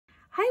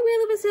Hi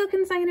Wheel of a Sale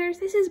consigners,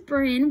 this is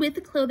Bryn with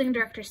the Clothing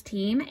Directors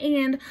team,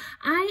 and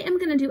I am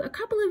going to do a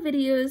couple of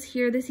videos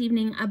here this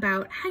evening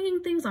about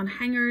hanging things on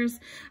hangers.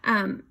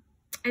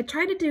 I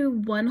tried to do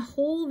one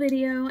whole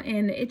video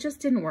and it just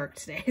didn't work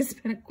today. I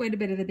spent quite a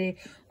bit of the day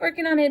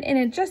working on it and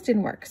it just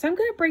didn't work. So I'm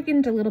going to break it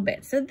into a little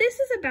bit. So this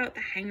is about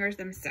the hangers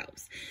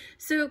themselves.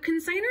 So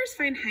consigners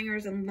find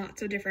hangers in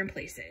lots of different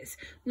places.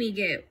 We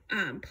get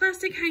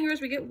plastic hangers,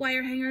 we get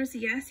wire hangers.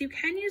 Yes, you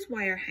can use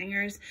wire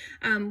hangers.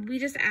 We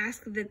just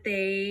ask that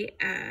they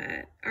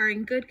are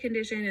in good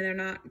condition and they're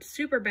not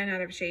super bent out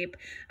of shape.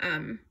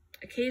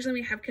 Occasionally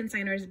we have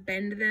consigners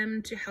bend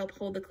them to help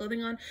hold the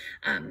clothing on.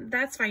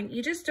 That's fine.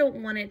 You just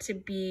don't want it to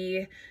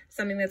be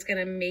something that's going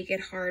to make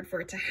it hard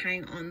for it to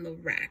hang on the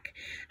rack.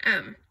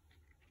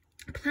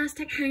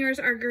 Plastic hangers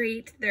are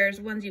great.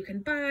 There's ones you can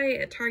buy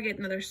at Target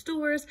and other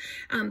stores.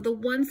 The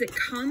ones that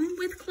come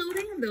with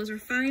clothing, those are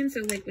fine.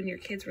 So like when your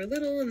kids were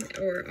little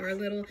or are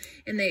little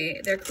and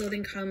their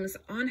clothing comes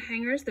on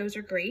hangers, those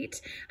are great.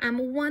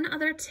 One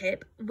other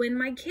tip, when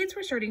my kids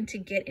were starting to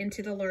get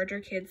into the larger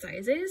kid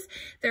sizes,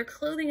 their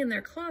clothing in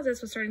their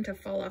closets was starting to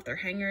fall off their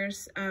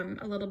hangers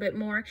a little bit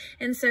more.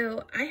 And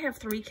so I have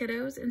 3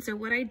 kiddos. And so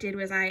what I did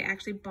was I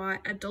actually bought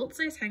adult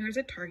size hangers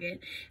at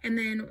Target and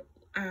then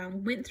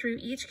went through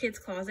each kid's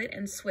closet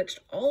and switched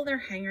all their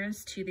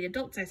hangers to the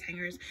adult size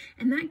hangers,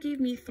 and that gave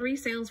me 3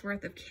 sales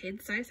worth of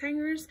kid size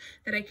hangers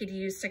that I could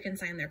use to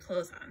consign their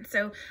clothes on.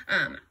 So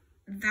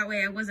that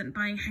way I wasn't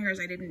buying hangers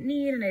I didn't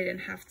need, and I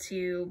didn't have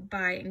to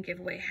buy and give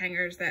away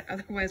hangers that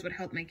otherwise would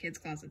help my kids'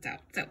 closets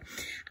out. So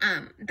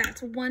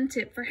that's one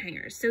tip for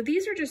hangers. So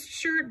these are just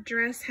shirt,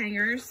 dress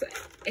hangers,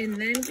 and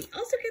then we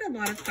also get a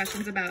lot of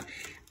questions about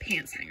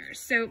pants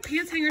hangers. So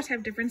pants hangers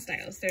have different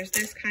styles. There's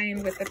this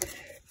kind with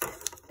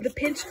the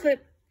pinch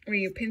clip where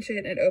you pinch it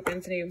and it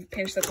opens and you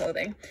pinch the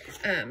clothing.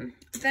 Then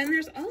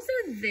there's also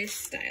this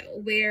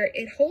style where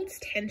it holds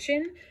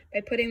tension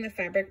by putting the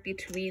fabric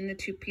between the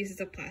 2 pieces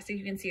of plastic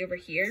you can see over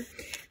here.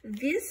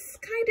 This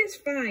kind is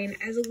fine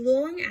as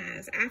long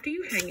as after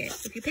you hang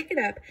it, if you pick it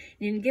up,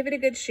 you can give it a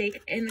good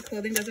shake and the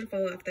clothing doesn't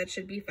fall off, that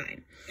should be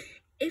fine.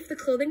 If the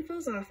clothing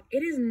falls off,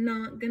 it is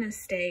not gonna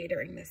stay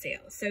during the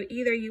sale. So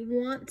either you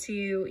want to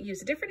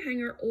use a different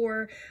hanger,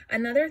 or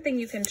another thing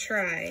you can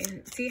try,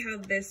 see how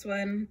this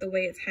one, the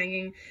way it's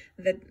hanging,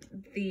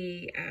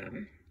 the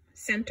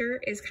center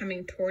is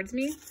coming towards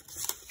me.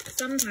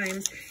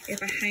 Sometimes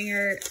if a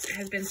hanger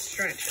has been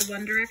stretched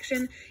one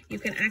direction, you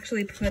can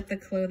actually put the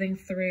clothing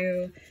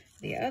through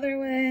the other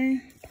way.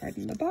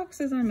 Pardon the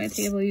boxes on my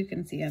table. You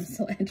can see I'm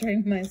still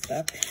entering my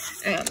stuff.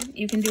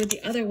 You can do it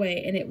the other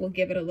way and it will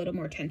give it a little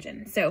more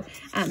tension. So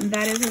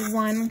that is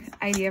one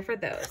idea for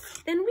those.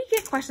 Then we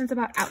get questions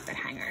about outfit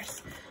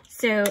hangers.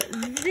 So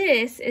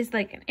this is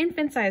like an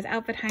infant size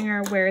outfit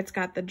hanger where it's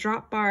got the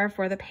drop bar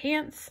for the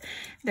pants.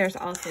 There's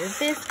also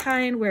this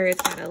kind where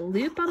it's got a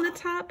loop on the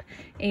top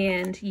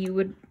and you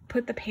would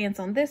put the pants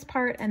on this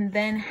part and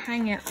then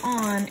hang it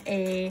on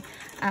a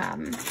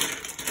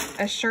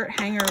shirt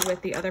hanger with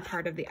the other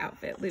part of the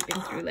outfit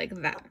looping through like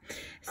that.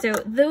 So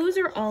those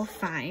are all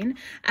fine.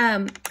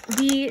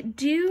 We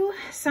do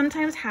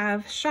sometimes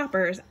have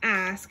shoppers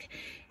ask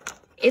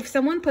if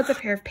someone puts a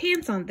pair of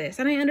pants on this,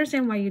 and I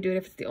understand why you do it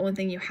if it's the only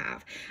thing you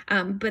have,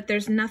 but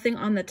there's nothing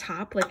on the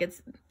top, like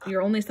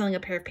you're only selling a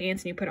pair of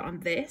pants and you put it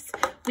on this.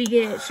 We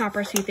get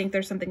shoppers who think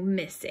there's something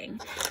missing.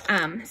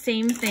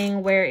 Same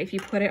thing where if you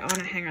put it on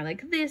a hanger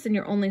like this and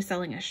you're only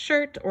selling a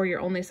shirt or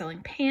you're only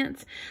selling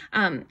pants.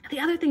 The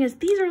other thing is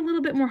these are a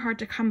little bit more hard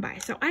to come by,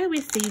 so I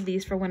always save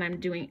these for when I'm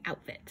doing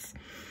outfits.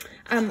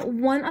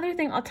 One other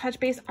thing I'll touch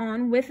base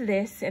on with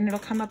this, and it'll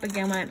come up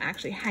again when I'm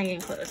actually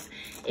hanging clothes.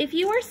 If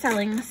you are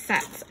selling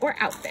sets or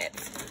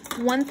outfits,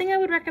 one thing I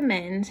would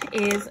recommend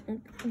is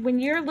when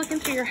you're looking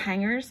through your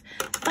hangers,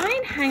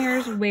 find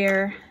hangers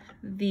where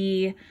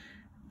you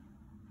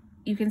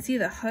can see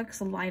the hooks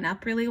line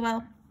up really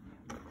well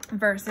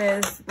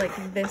versus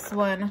like this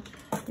one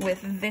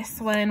with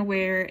this one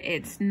where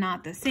it's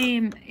not the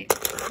same.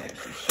 I'll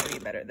actually show you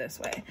better this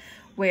way,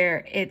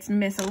 where it's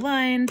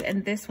misaligned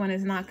and this one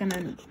is not going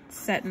to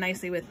set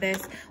nicely with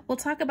this. We'll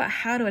talk about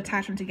how to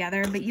attach them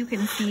together, but you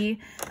can see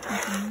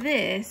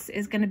this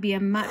is going to be a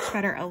much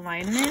better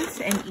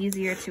alignment and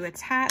easier to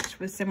attach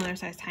with similar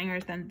sized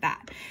hangers than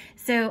that.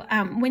 So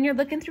when you're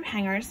looking through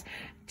hangers,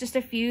 just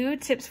a few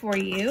tips for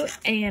you,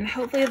 and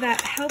hopefully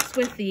that helps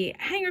with the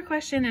hanger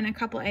question and a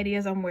couple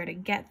ideas on where to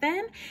get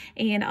them.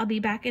 And I'll be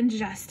back in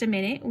just a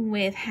minute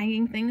with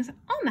hanging things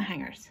on the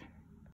hangers.